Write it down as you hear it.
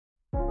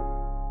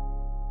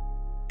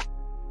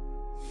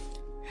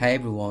Hi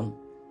everyone,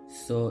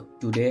 so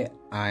today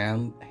I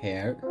am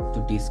here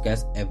to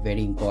discuss a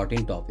very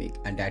important topic,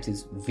 and that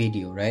is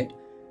video, right?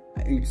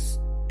 It's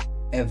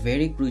a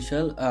very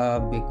crucial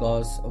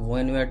because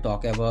when we are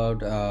talking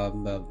about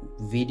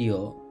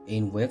video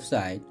in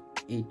website,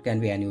 it can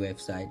be any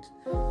website.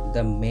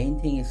 The main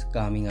thing is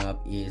coming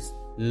up is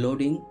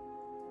loading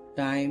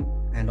time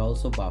and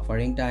also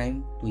buffering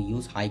time to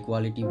use high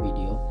quality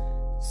video.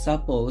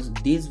 Suppose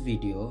this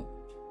video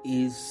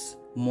is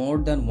more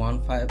than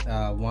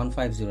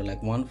 150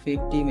 like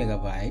 150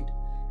 megabyte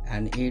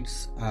and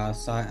its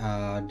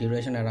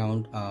duration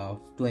around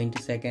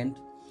 20 seconds,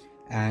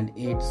 and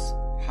it's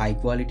high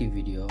quality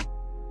video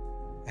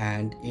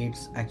and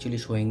it's actually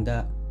showing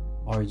the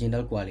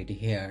original quality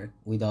here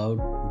without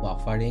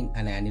buffering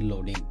and any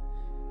loading.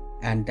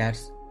 And that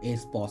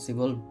is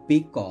possible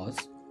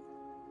because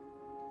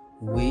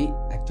we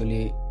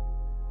actually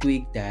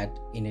tweak that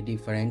in a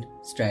different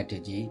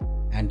strategy,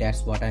 and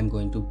that's what I'm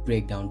going to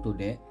break down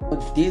today.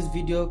 But this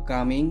video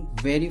coming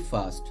very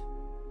fast,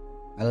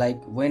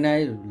 like when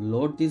I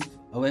load this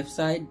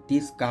website,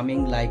 this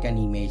coming like an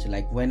image.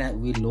 Like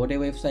when we load a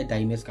website, the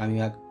image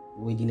coming up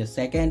within a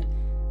second.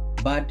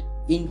 But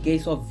in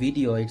case of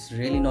video, it's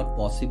really not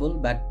possible,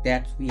 but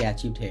that we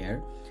achieved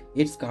here.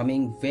 It's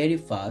coming very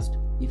fast.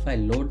 If I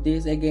load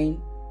this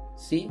again,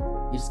 see,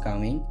 it's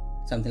coming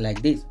something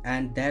like this,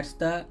 and that's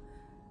the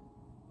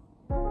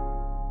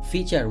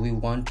feature we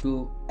want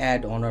to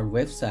add on our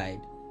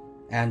website.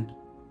 And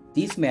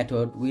this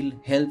method will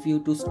help you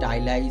to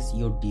stylize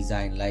your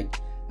design, like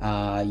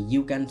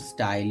you can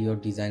style your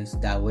designs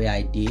the way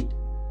I did.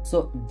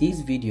 So this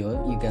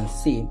video, you can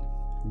see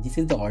this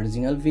is the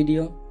original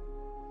video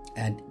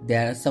and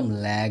there are some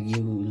lag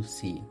you will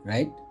see,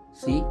 right?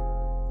 See,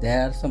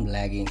 there are some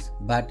laggings,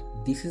 but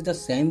this is the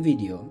same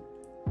video,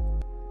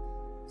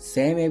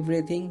 same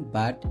everything,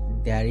 but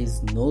there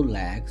is no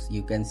lags.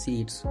 You can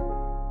see it's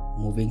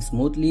moving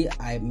smoothly.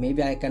 I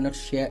cannot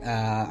share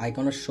I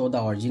cannot show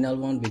the original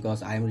one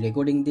because I am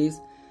recording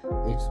this.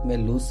 It may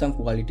lose some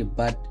quality,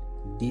 but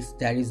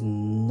there is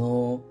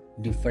no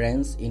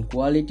difference in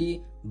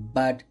quality,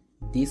 but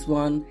this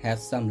one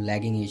has some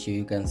lagging issue,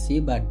 you can see.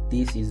 But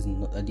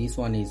this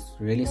one is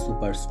really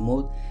super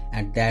smooth,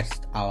 and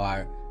that's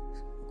our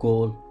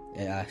goal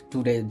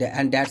today,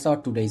 and that's our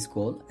today's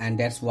goal, and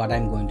that's what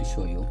I'm going to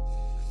show you.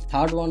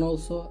 Third one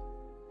also,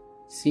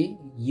 see,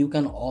 you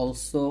can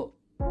also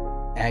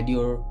add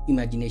your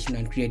imagination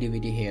and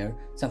creativity here,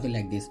 something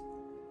like this.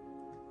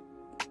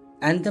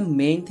 And the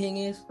main thing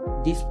is,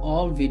 these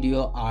all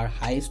video are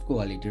highest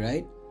quality,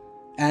 right?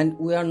 And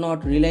we are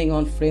not relying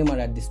on Framer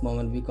at this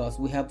moment because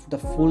we have the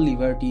full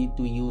liberty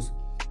to use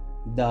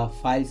the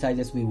file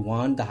sizes we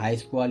want, the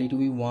highest quality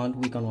we want.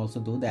 We can also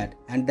do that,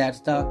 and that's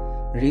the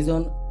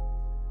reason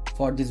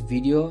for this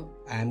video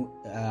I'm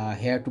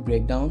here to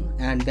break down,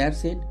 and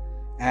that's it.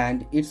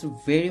 And it's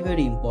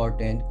very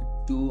important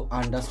to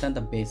understand the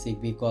basic,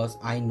 because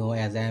I know,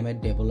 as I am a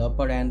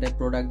developer and a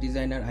product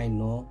designer, I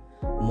know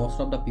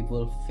most of the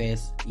people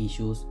face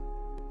issues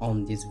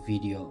on this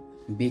video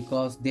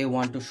because they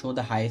want to show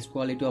the highest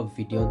quality of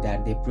video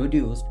that they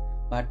produced,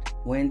 but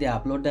when they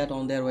upload that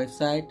on their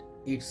website,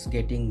 it's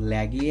getting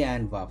laggy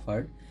and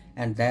buffered.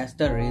 And that's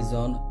the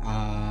reason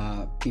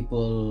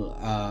people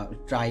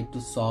try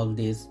to solve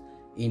this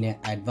in an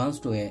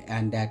advanced way,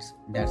 and that's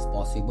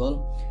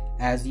possible.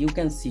 As you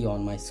can see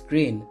on my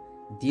screen,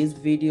 this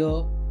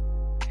video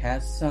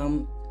has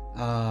some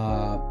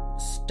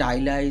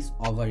stylized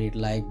over it,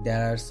 like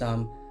there are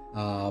some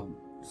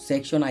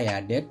section I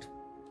added,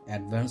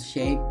 advanced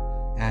shape,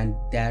 and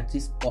that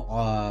is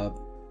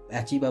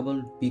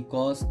achievable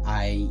because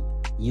I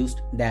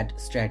used that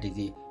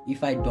strategy.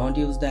 If I don't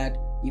use that,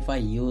 if I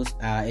use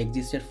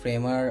existed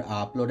Framer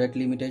uploaded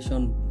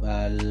limitation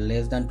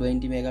less than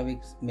 20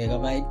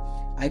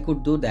 megabyte, I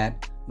could do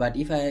that. But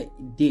if I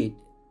did,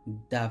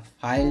 the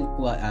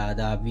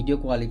the video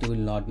quality will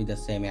not be the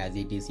same as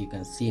it is, you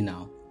can see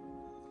now.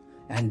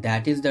 And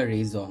that is the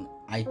reason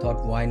I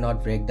thought, why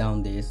not break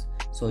down this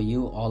so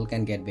you all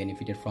can get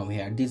benefited from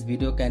here. This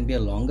video can be a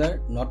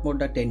longer, not more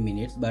than 10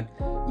 minutes, but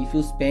if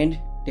you spend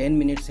 10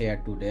 minutes here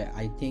today,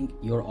 I think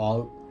your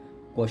all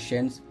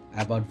questions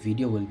about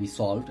video will be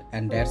solved,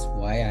 and that's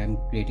why I'm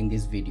creating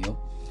this video.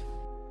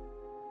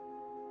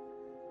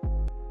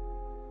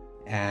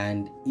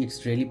 And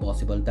it's really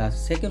possible. The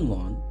second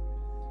one,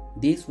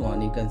 this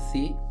one, you can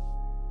see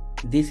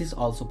this is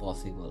also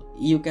possible.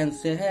 You can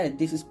say, hey,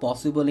 this is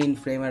possible in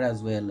Framer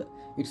as well.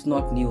 It's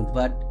not new,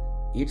 but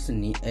it's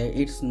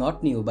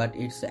not new, but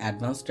it's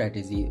advanced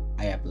strategy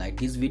I applied.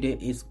 This video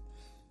is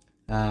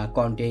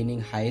containing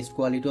highest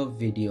quality of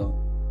video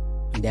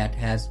that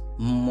has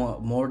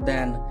more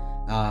than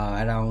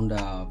around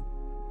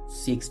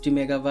 60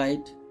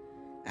 megabyte,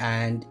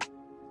 and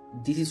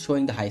this is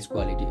showing the highest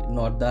quality,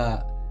 not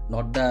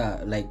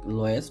the like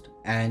lowest.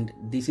 And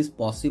this is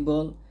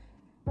possible,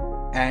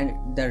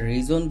 and the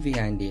reason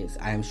behind this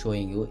I am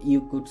showing you.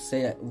 You could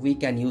say we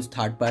can use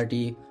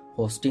third-party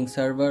hosting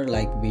server,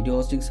 like video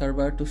hosting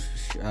server, to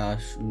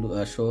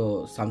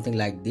show something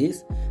like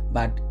this,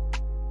 but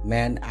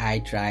man, I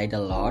tried a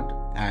lot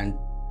and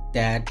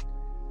that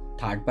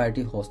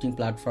third-party hosting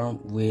platform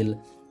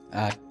will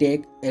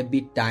take a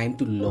bit time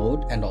to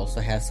load and also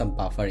has some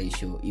buffer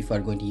issue if you are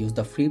going to use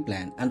the free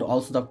plan and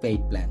also the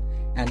paid plan,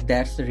 and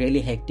that's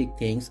really hectic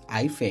things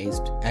I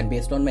faced, and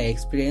based on my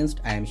experience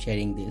I am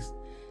sharing this.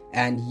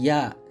 And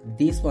yeah,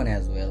 this one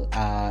as well,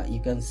 you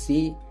can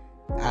see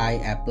I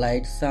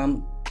applied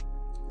some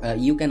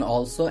you can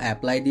also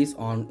apply this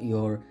on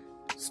your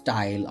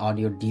style, on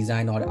your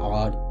design, or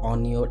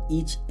on your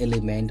each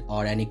element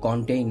or any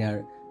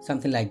container,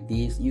 something like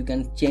this. You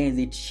can change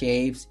its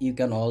shapes, you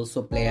can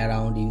also play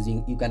around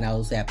using, you can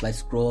also apply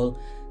scroll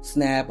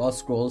snap or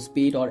scroll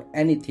speed or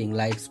anything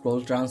like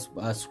scrolls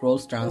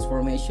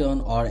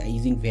transformation or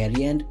using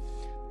variant.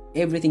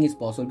 Everything is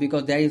possible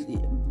because there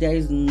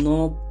is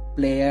no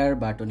player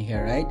button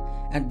here, right?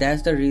 And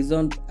that's the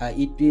reason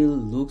it will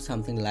look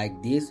something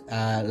like this,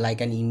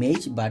 like an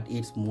image but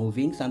it's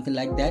moving, something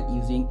like that,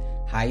 using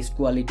highest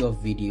quality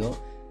of video.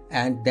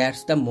 And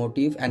that's the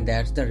motive and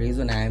that's the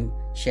reason I am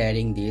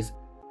sharing this.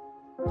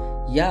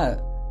 Yeah,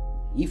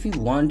 if you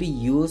want to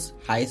use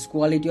highest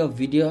quality of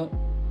video,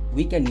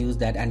 we can use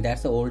that, and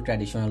that's the old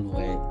traditional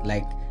way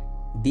like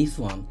this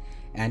one.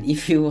 And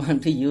if you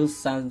want to use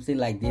something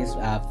like this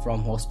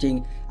from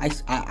hosting,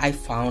 I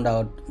found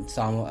out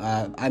some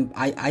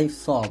I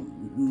saw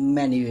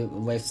many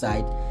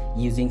websites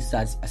using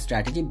such a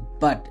strategy,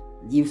 but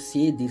you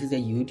see this is a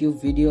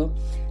YouTube video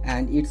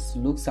and it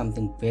looks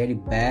something very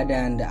bad,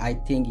 and I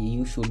think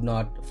you should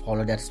not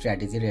follow that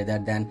strategy rather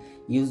than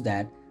use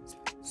that.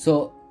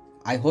 So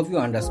I hope you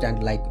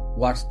understand like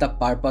what's the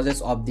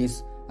purposes of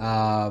this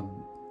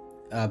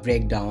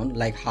breakdown,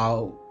 like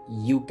how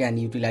you can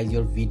utilize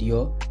your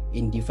video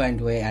in different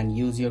way and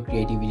use your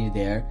creativity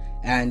there.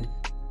 And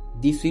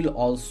this will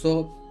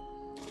also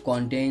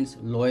contains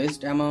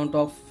lowest amount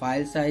of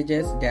file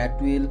sizes that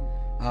will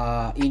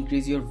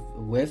increase your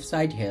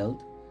website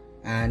health,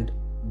 and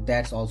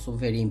that's also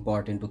very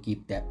important to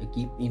keep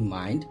in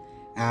mind.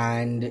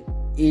 And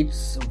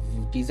it's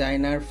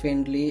designer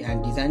friendly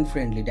and design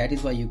friendly, that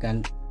is why you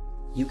can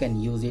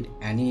use it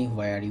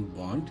anywhere you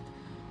want.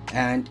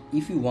 And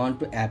if you want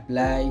to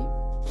apply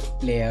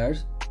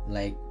players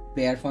like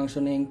player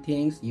functioning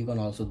things, you can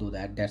also do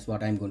that. That's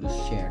what I'm going to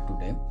share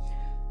today.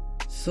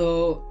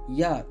 So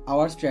yeah,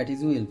 our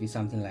strategy will be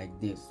something like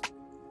this.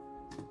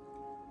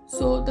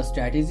 So the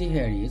strategy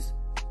here is,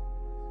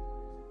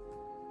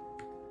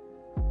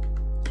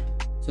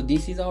 so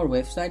this is our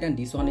website and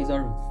this one is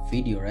our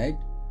video, right?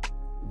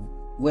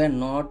 We're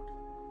not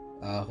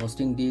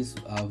hosting this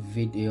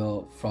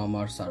video from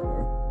our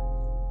server.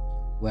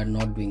 We're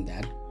not doing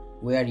that.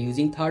 We are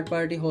using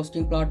third-party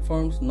hosting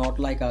platforms, not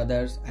like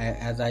others.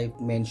 As I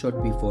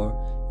mentioned before,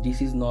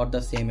 this is not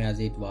the same as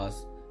it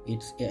was.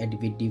 It's a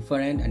bit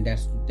different, and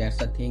that's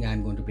the thing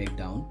I'm going to break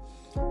down.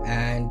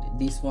 And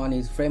this one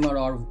is Framer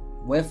or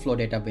WebFlow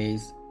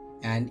database,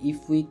 and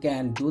if we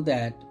can do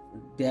that,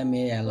 they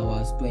may allow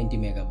us 20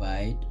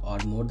 megabyte or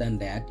more than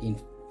that in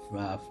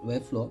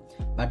WebFlow,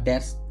 but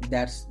that's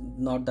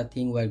not the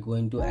thing we're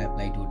going to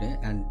apply today,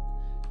 and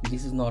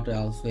this is not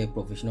also a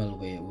professional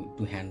way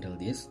to handle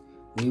this.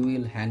 We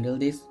will handle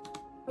this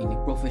in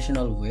a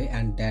professional way,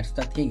 and that's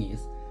the thing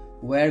is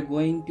we're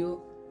going to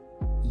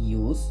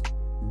use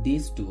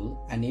this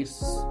tool, and it's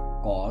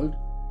called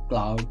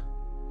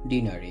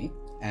Cloudinary.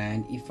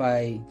 And if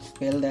I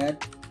spell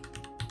that,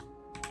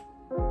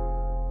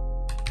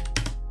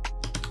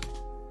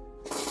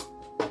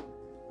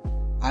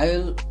 I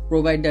will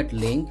provide that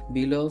link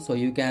below so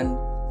you can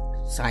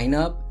sign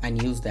up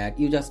and use that.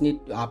 You just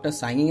need to, after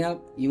signing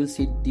up, you will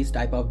see this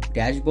type of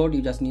dashboard.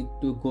 You just need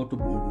to go to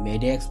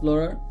Media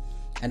Explorer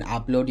and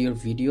upload your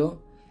video,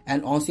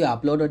 and once you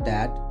uploaded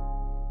that,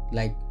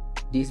 like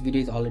this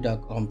video is already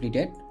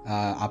completed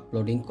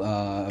uploading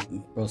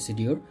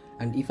procedure,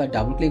 and if I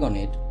double click on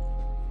it,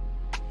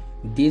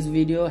 this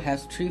video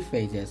has 3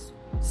 phases.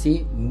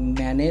 See,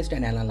 managed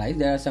and analyzed.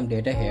 There are some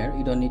data here,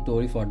 you don't need to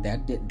worry for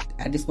that.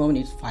 At this moment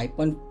it's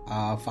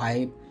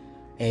 5.58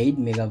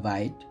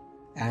 megabyte,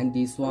 and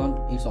this one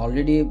is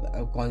already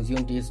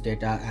consumed this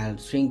data. I'll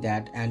shrink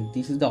that, and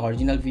this is the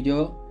original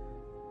video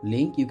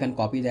link. You can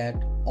copy that.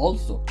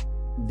 Also,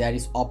 that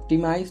is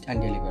optimized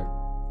and delivered.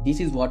 This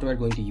is what we're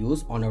going to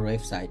use on our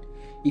website.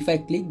 If I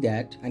click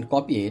that and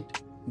copy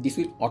it, this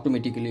will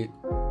automatically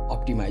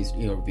optimize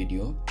your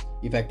video.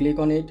 If I click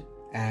on it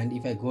and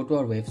if I go to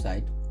our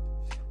website,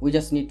 we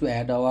just need to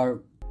add our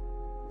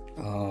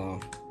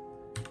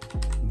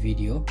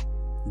video,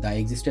 the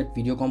existed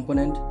video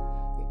component.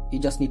 You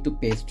just need to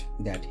paste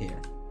that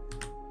here.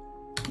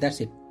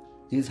 That's it.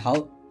 This is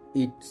how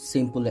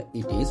simple it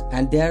is,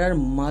 and there are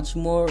much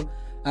more.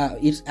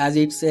 It's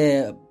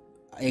a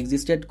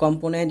existed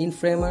component in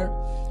Framer.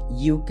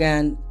 You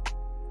can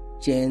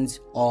change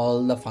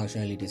all the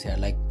functionalities here,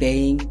 like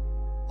playing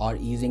or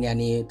using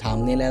any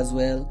thumbnail as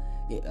well,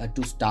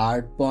 to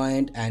start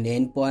point and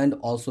end point,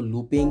 also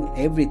looping,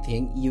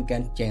 everything you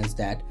can change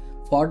that.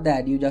 For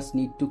that, you just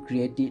need to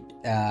create it,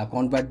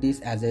 convert this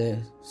as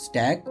a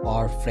stack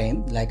or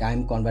frame, like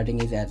I'm converting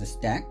it as a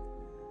stack,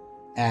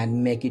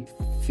 and make it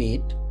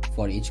fit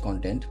for each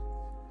content.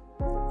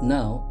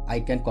 Now I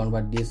can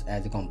convert this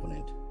as a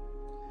component,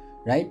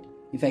 right?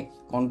 If I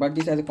convert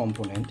this as a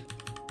component,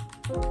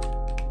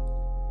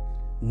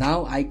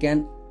 now I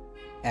can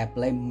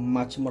apply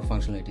much more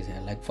functionalities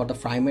here. Like for the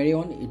primary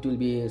one, it will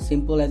be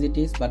simple as it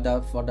is, but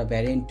for the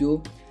variant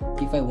 2,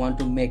 if I want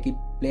to make it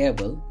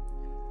playable,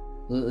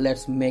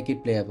 let's make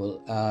it playable.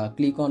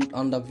 Click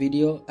on the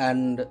video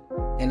and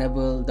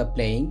enable the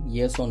playing,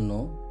 yes or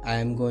no. I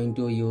am going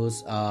to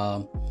use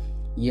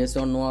yes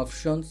or no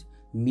options,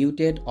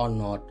 muted or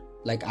not.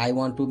 Like I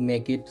want to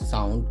make it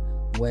sound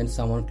when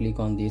someone click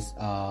on this.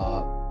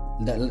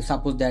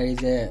 Suppose there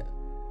is a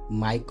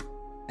mic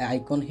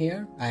icon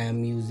here. I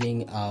am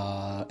using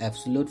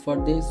absolute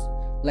for this.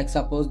 Like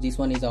suppose this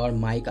one is our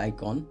mic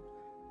icon.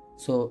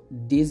 So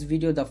this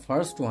video, the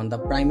first one, the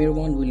primary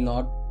one, will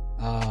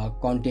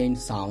not contain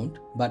sound,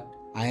 but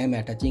I am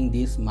attaching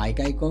this mic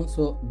icon.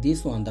 So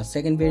this one, the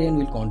second variant,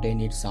 will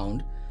contain its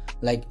sound.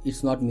 Like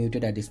it's not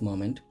muted at this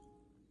moment.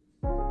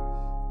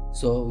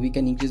 So we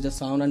can increase the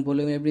sound and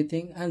volume,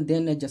 everything, and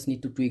then I just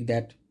need to tweak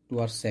that to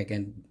our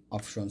second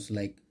options,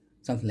 like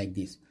something like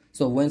this.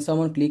 So when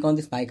someone click on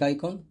this mic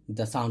icon,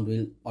 the sound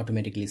will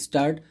automatically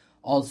start.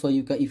 Also,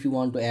 you can, if you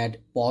want to add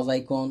pause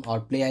icon or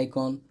play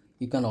icon,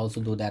 you can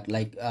also do that.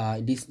 Like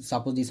this,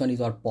 suppose this one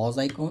is our pause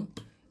icon,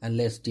 and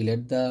let's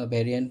delete the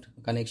variant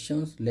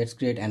connections. Let's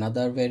create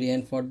another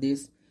variant for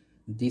this.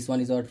 This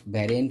one is our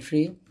variant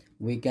 3.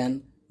 We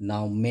can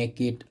now make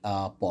it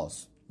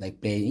pause, like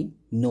playing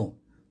no.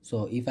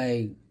 So if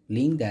I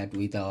link that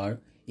with our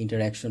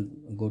interaction,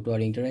 go to our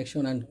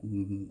interaction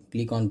and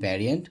click on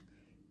variant,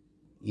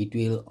 it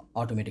will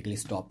automatically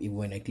stop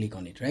when I click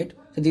on it, right?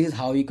 So this is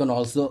how you can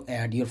also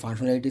add your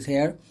functionalities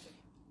here.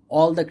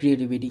 All the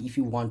creativity, if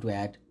you want to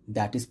add,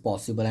 that is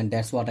possible, and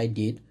that's what I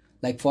did.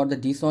 Like for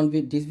this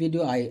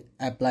video, I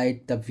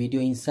applied the video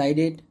inside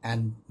it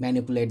and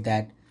manipulate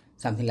that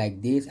something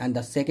like this. And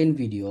the second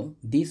video,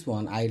 this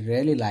one, I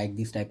really like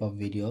this type of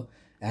video,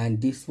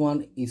 and this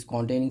one is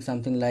containing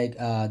something like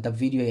the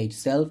video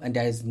itself, and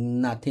there is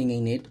nothing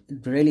in it.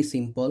 It's really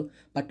simple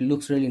but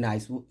looks really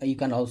nice. You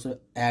can also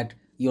add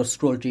your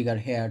scroll trigger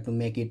here to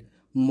make it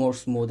more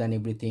smooth and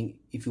everything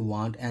if you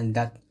want. And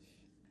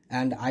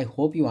I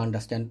hope you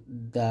understand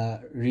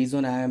the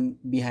reason I am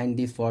behind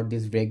this, for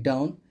this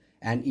breakdown.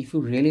 And if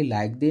you really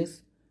like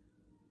this,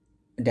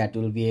 that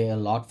will be a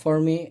lot for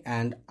me,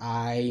 and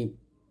I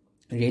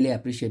really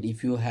appreciate.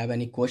 If you have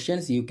any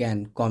questions, you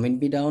can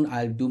comment me down.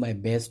 I'll do my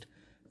best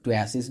to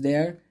assist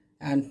there.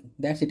 And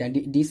that's it.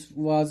 And this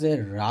was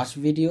a rush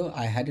video.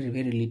 I had a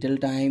very little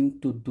time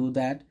to do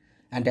that,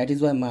 and that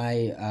is why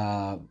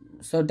I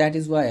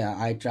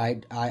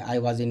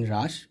was in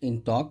rush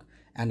in talk,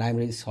 and I'm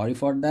really sorry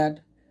for that.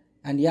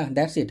 And yeah,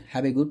 that's it.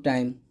 Have a good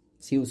time.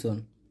 See you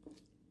soon.